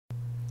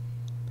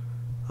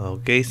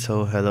Okay,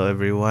 so hello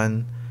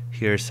everyone.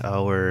 Here's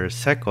our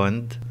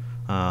second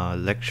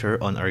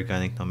lecture on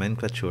organic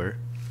nomenclature,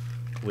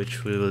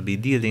 which we will be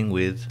dealing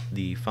with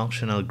the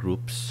functional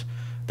groups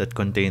that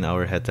contain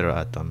our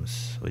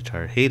heteroatoms, which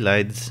are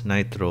halides,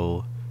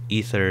 nitro,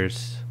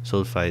 ethers,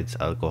 sulfides,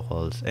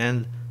 alcohols,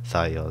 and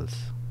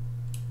thiols.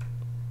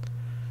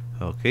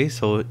 Okay,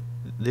 so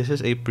this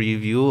is a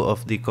preview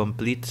of the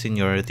complete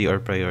seniority or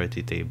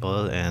priority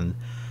table, and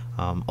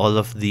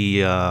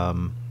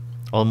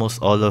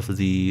almost all of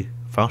the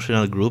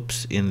functional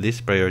groups in this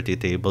priority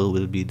table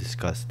will be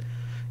discussed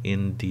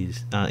in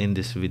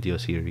this video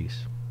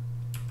series.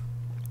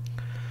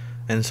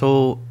 And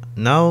so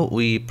now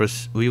we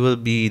will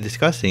be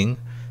discussing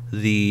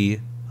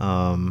the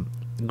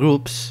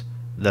groups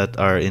that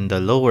are in the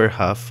lower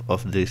half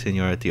of the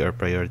seniority or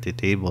priority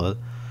table,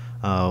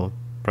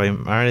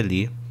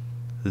 primarily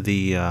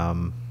the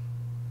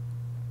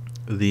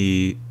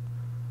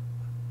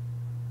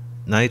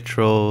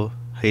nitro,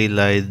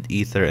 halide,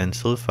 ether, and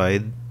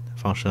sulfide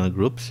functional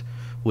groups,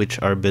 which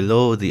are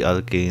below the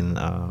alkane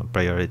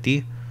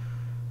priority,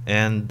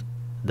 and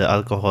the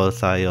alcohol,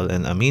 thiol,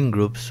 and amine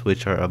groups,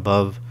 which are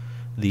above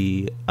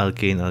the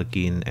alkane,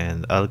 alkene,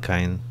 and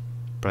alkyne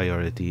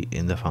priority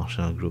in the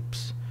functional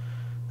groups.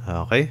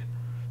 Okay,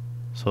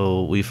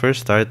 so we first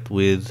start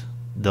with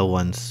the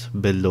ones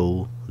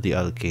below the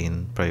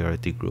alkane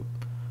priority group.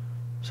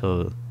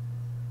 So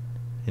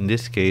in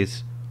this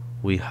case,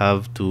 we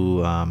have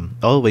to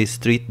always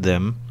treat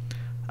them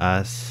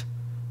as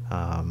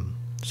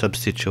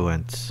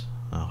substituents.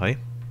 Okay,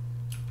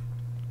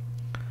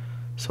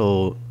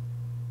 so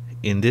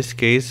in this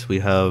case, we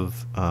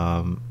have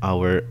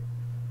our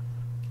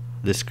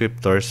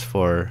descriptors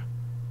for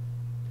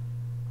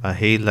a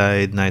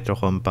halide, nitro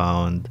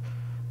compound,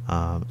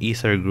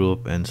 ether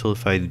group, and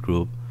sulfide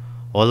group.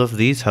 All of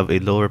these have a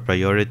lower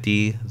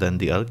priority than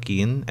the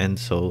alkene, and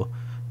so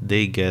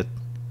they get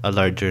a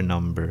larger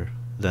number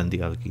than the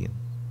alkene.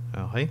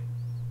 Okay,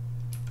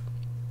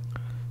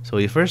 so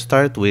we first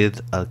start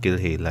with alkyl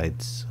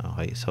halides.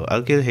 Okay, so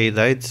alkyl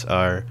halides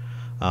are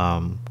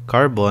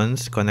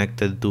carbons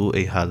connected to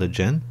a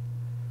halogen.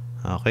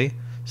 Okay,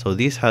 so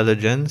these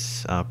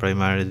halogens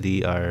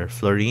primarily are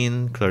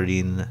fluorine,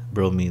 chlorine,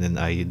 bromine, and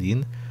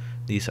iodine.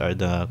 These are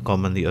the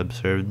commonly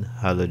observed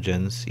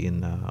halogens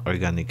in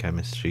organic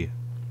chemistry.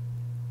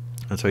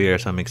 And so here are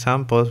some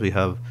examples. We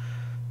have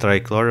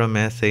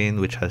trichloromethane,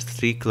 which has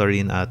 3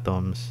 chlorine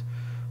atoms,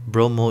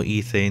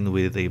 bromoethane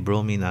with a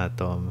bromine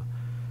atom,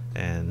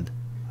 and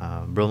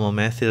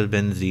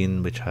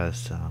bromomethylbenzene, which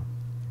has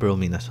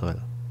bromine as well.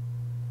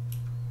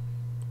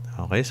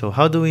 Okay, so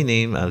how do we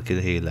name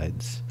alkyl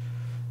halides?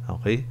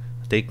 Okay,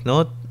 take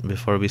note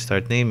before we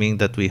start naming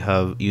that we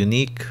have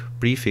unique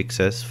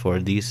prefixes for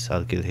these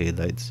alkyl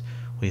halides.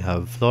 We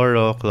have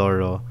fluoro,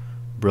 chloro,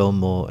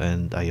 bromo,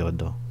 and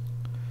iodo.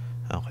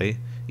 Okay,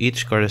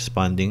 each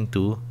corresponding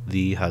to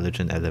the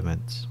halogen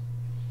elements.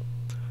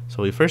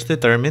 So we first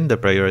determine the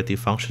priority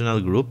functional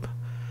group.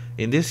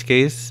 In this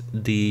case,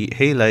 the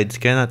halides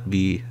cannot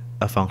be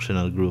a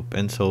functional group,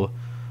 and so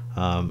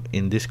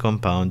in this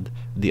compound,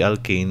 the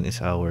alkane is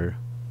our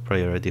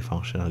priority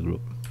functional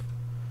group.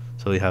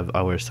 So we have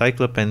our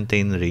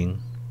cyclopentane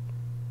ring,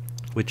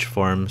 which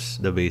forms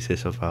the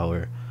basis of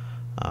our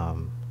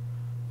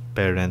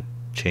parent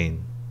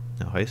chain.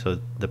 Okay, so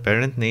the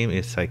parent name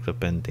is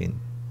cyclopentane.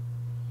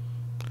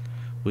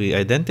 We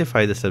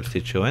identify the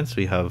substituents.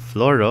 We have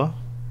fluoro,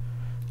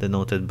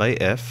 denoted by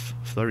F,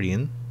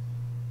 fluorine,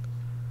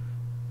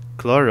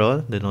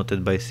 chloro,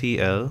 denoted by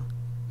Cl,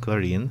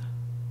 chlorine.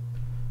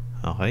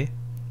 Okay,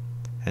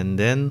 and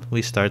then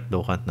we start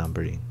locant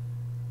numbering.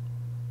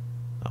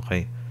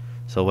 Okay,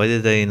 so why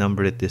did I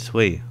number it this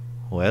way?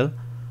 Well,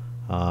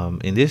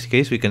 in this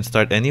case, we can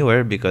start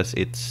anywhere because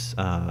it's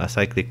a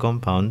cyclic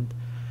compound.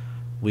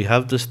 We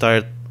have to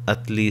start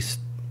at least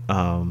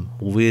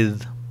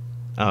with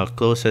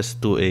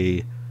closest to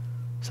a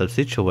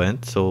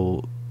substituent,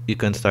 so you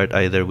can start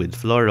either with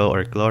fluoro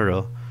or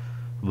chloro,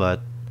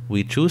 but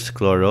we choose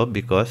chloro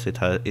because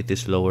it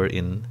is lower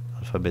in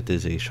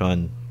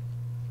alphabetization.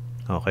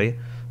 Okay,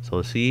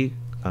 so C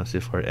comes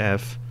before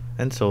F,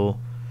 and so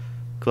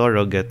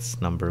chloro gets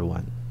number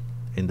 1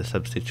 in the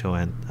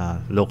substituent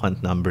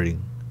locant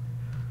numbering.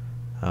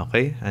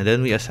 Okay, and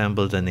then we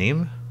assemble the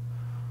name: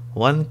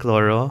 1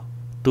 chloro,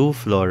 2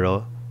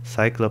 fluoro,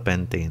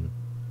 cyclopentane.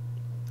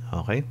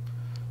 Okay,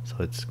 so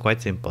it's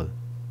quite simple.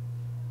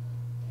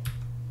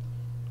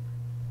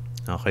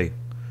 Okay,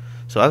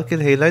 so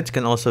alkyl halides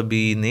can also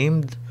be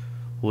named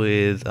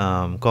with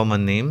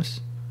common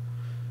names,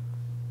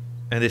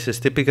 and this is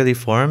typically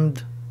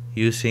formed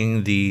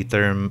using the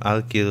term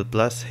alkyl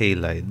plus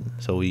halide.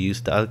 So we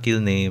use the alkyl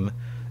name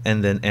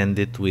and then end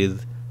it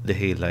with the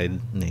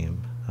halide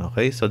name.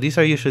 Okay, so these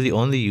are usually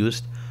only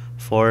used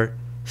for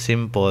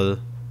simple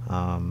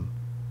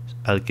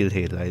alkyl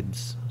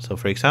halides. So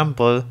for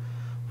example,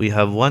 we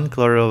have 1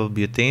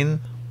 chlorobutane.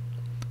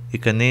 You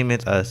can name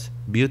it as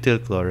butyl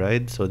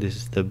chloride. So this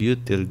is the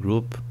butyl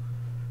group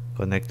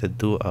connected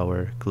to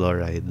our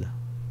chloride.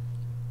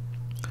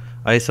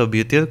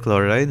 Isobutyl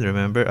chloride,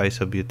 remember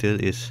isobutyl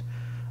is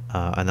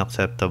an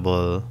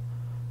acceptable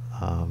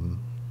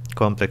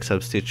complex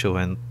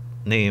substituent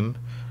name.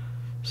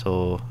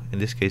 So in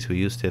this case, we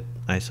used it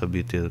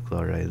isobutyl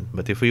chloride.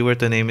 But if we were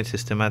to name it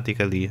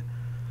systematically,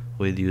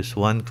 we'd use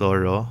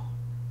 1-chloro,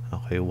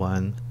 okay,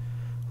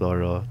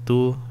 1-chloro,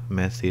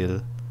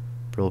 2-methyl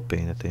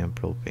propane. Ito yung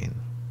propane.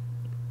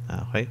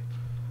 Okay,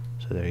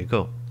 so there you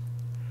go.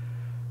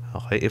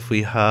 Okay, if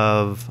we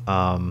have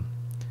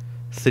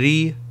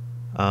 3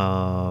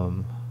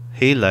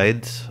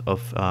 halides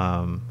of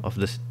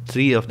the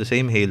 3 of the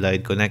same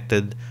halide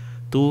connected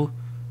to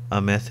a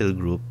methyl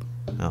group,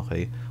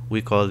 okay,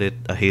 we call it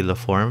a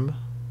haloform.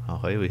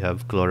 Okay, we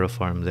have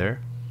chloroform there.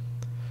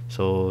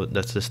 So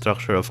that's the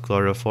structure of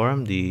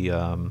chloroform, the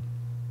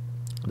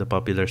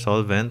popular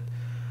solvent.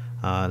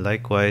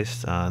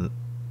 Likewise,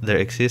 there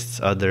exists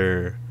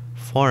other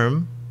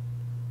form,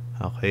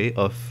 okay,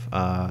 of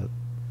 3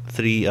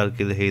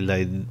 alkyl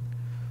halide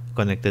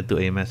connected to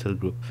a methyl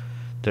group.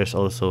 There's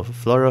also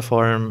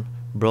fluoroform,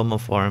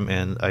 bromoform,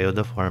 and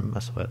iodoform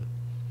as well.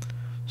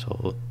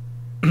 So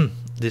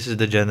this is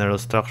the general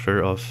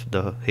structure of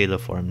the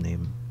haloform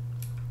name.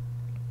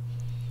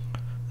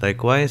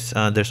 Likewise,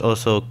 there's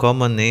also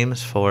common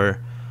names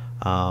for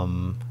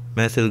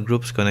methyl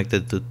groups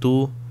connected to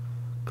 2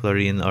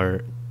 chlorine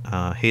or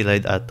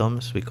halide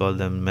atoms. We call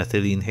them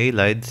methylene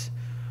halides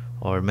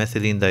or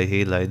methylene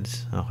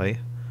dihalides. Okay,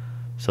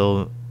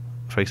 so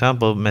for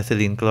example,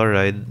 methylene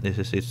chloride, this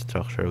is its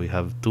structure. We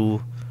have 2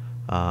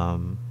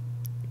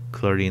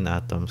 chlorine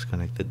atoms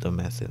connected to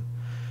methyl.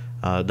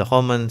 The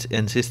common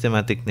and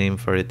systematic name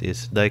for it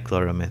is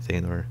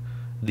dichloromethane, or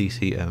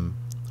DCM,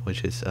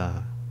 which is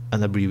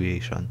an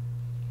abbreviation.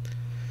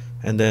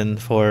 And then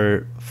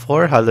for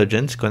 4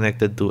 halogens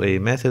connected to a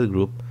methyl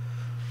group,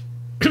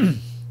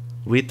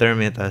 we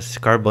term it as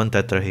carbon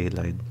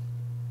tetrahalide,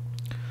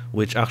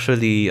 which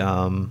actually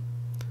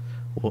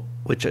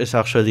is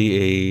actually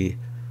a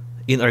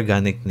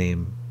inorganic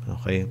name,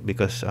 okay,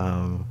 because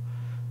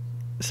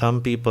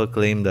some people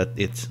claim that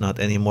it's not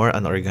anymore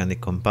an organic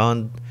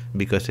compound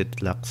because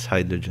it lacks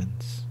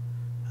hydrogens.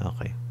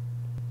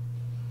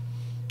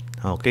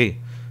 Okay,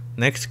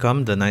 next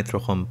come the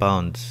nitro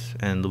compounds,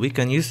 and we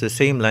can use the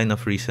same line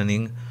of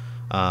reasoning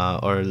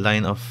or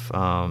line of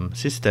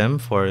system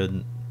for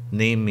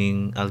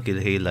naming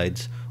alkyl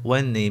halides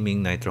when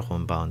naming nitro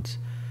compounds.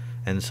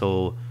 And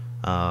so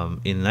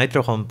in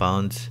nitro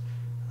compounds,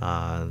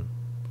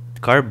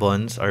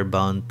 carbons are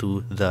bound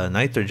to the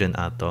nitrogen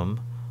atom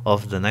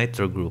of the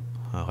nitro group.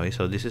 Okay,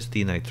 so this is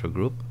the nitro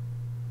group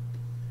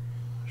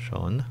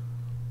shown.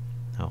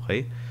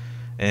 Okay,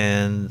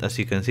 and as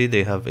you can see,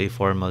 they have a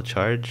formal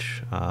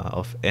charge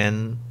of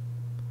N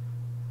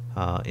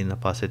in a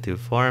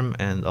positive form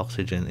and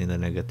oxygen in a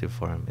negative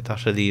form. It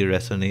actually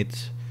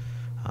resonates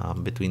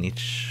between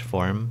each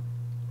form.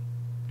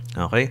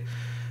 Okay,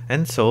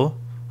 and so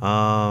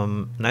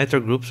nitro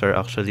groups are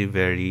actually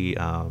very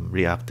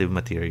reactive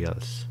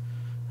materials.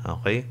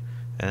 Okay,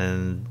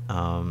 and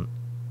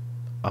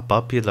a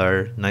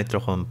popular nitro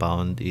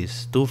compound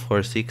is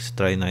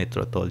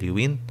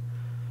 2,4,6-trinitrotoluene,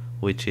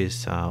 which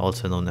is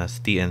also known as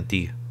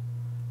TNT.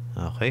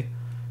 Okay,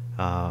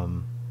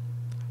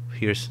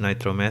 here's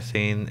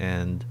nitromethane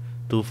and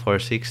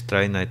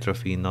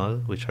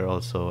 2,4,6-trinitrophenol, which are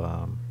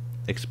also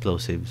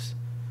explosives.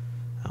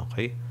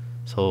 Okay,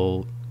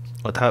 so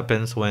what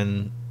happens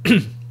when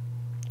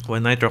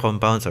when nitro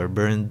compounds are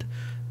burned?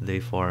 They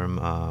form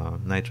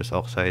nitrous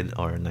oxide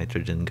or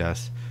nitrogen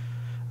gas,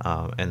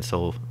 and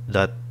so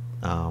that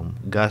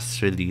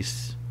gas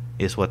release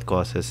is what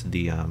causes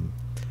the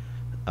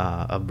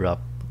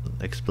abrupt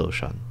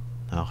explosion.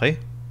 Okay,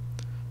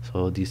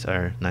 so these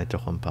are nitro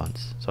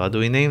compounds. So how do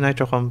we name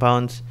nitro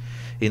compounds?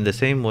 In the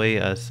same way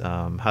as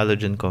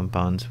halogen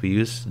compounds, we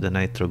use the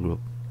nitro group.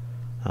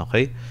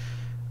 Okay,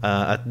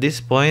 at this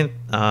point,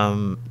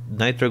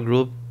 nitro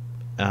group,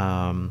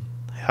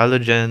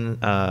 halogen,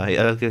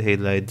 alkyl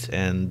halides,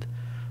 and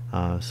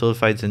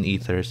sulfides and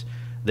ethers,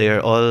 they are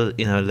all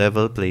in a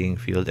level playing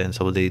field, and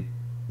so they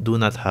do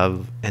not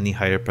have any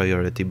higher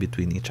priority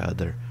between each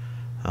other.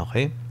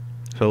 Okay,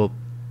 so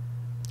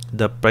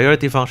the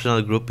priority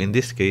functional group in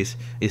this case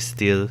is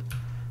still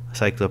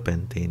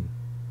cyclopentane.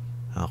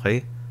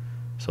 Okay,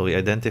 so we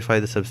identify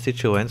the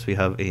substituents. We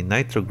have a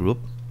nitro group,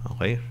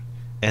 okay,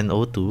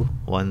 NO2,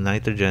 1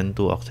 nitrogen,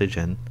 2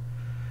 oxygen,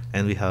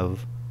 and we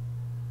have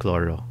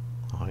chloro,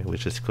 okay,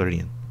 which is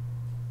chlorine.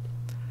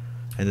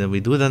 And then we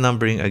do the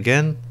numbering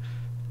again.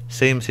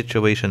 Same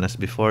situation as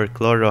before.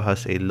 Chloro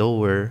has a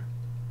lower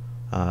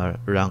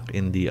rank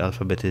in the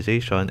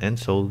alphabetization, and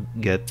so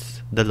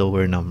gets the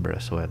lower number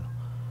as well.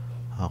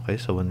 Okay,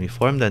 so when we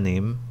form the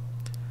name,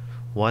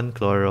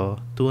 1-chloro,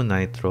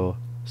 2-nitro,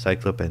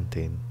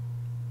 cyclopentane.